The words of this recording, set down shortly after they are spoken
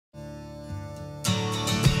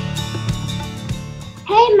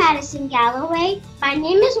Hey Madison Galloway, my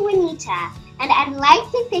name is Juanita, and I'd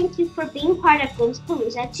like to thank you for being part of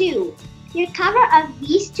Glimpspalooza too. Your cover of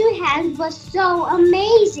These Two Hands was so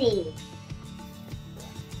amazing.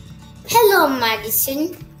 Hello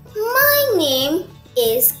Madison, my name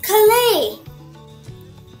is Calais.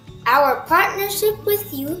 Our partnership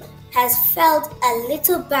with you has felt a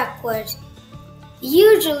little backward.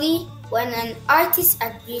 Usually, when an artist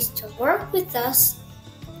agrees to work with us,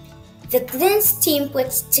 the Glints team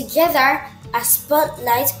puts together a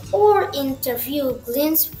spotlight or interview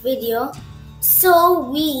Glints video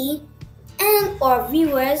so we and our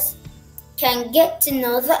viewers can get to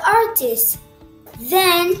know the artist.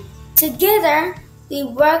 Then, together, we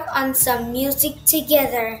work on some music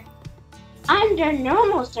together. Under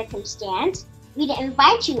normal circumstance, we'd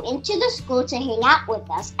invite you into the school to hang out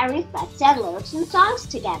with us and reflect on lyrics and songs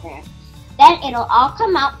together. Then it'll all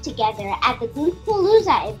come out together at the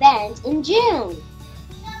Glimpspalooza event in June.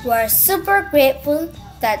 We're super grateful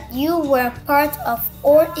that you were part of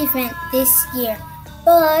our event this year,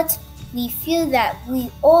 but we feel that we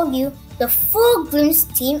owe you the full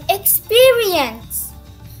Glimps team experience.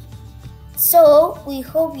 So we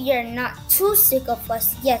hope you're not too sick of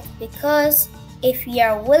us yet, because if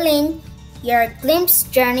you're willing, your Glimps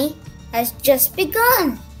journey has just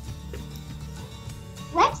begun.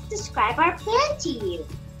 Let's describe our plan to you.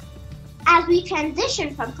 As we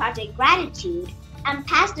transition from Project Gratitude and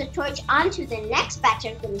pass the torch on to the next batch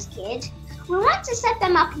of Glimps kids, we want to set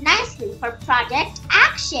them up nicely for Project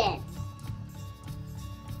Action.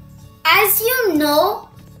 As you know,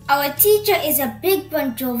 our teacher is a big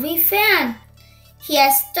Bon Jovi fan. He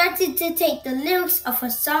has started to take the lyrics of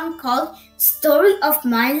a song called Story of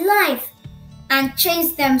My Life and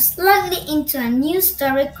change them slightly into a new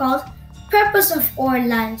story called Purpose of Our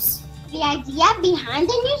Lives. The idea behind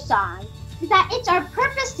the new song is that it's our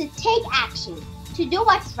purpose to take action, to do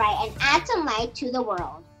what's right and add some light to the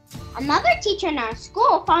world. Another teacher in our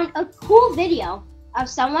school found a cool video of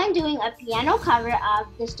someone doing a piano cover of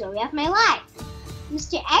The Story of My Life.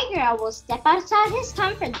 Mr. Aguirre will step outside his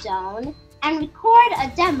comfort zone and record a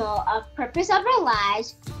demo of Purpose of Our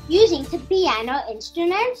Lives using the piano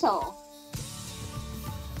instrumental.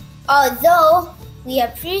 Although we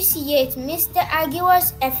appreciate Mr.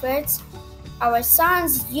 Aguirre's efforts, our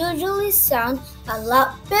songs usually sound a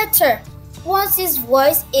lot better once his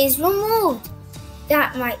voice is removed.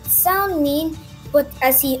 That might sound mean, but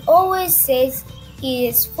as he always says, he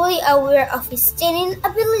is fully aware of his singing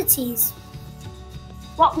abilities.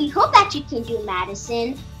 What we hope that you can do,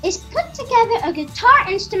 Madison, is put together a guitar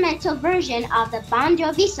instrumental version of the Bon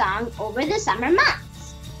Jovi song over the summer months.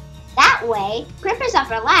 That way, Purpose of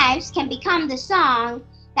Our Lives can become the song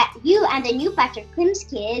that you and the new batch of Glimps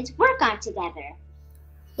kids work on together.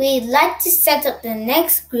 We'd like to set up the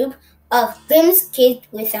next group of Glimps kids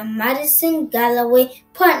with a Madison Galloway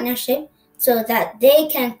partnership so that they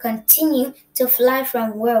can continue to fly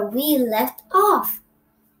from where we left off.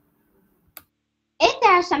 If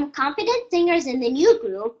there are some confident singers in the new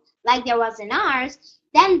group, like there was in ours,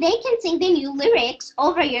 then they can sing the new lyrics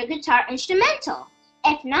over your guitar instrumental.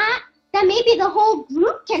 If not, then maybe the whole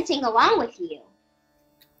group can sing along with you.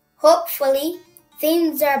 Hopefully,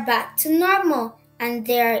 things are back to normal and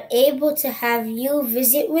they are able to have you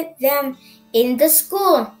visit with them in the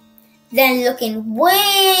school. Then looking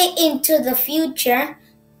way into the future,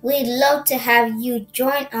 we'd love to have you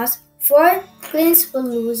join us for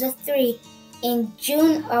Glimpspalooza 3 in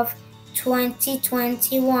June of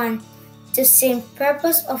 2021 to sing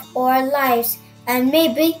Purpose of Our Lives and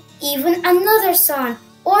maybe even another song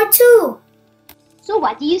or two. So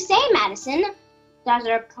what do you say, Madison? Does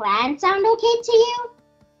our plan sound okay to you?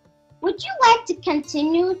 Would you like to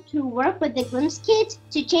continue to work with the Glimps kids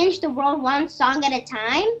to change the world one song at a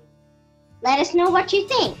time? Let us know what you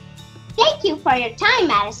think. Thank you for your time,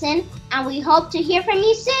 Madison, and we hope to hear from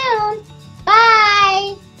you soon.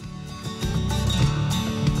 Bye!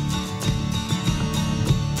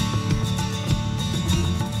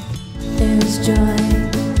 There's joy,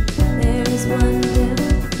 there's wonder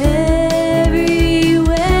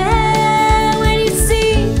everywhere when you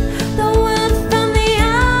see the world from the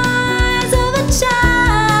eyes of a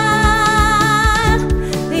child,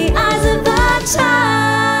 the eyes of a child.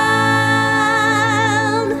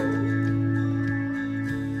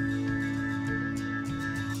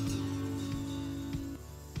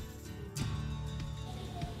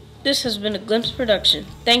 This has been a Glimpse production.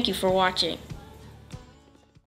 Thank you for watching.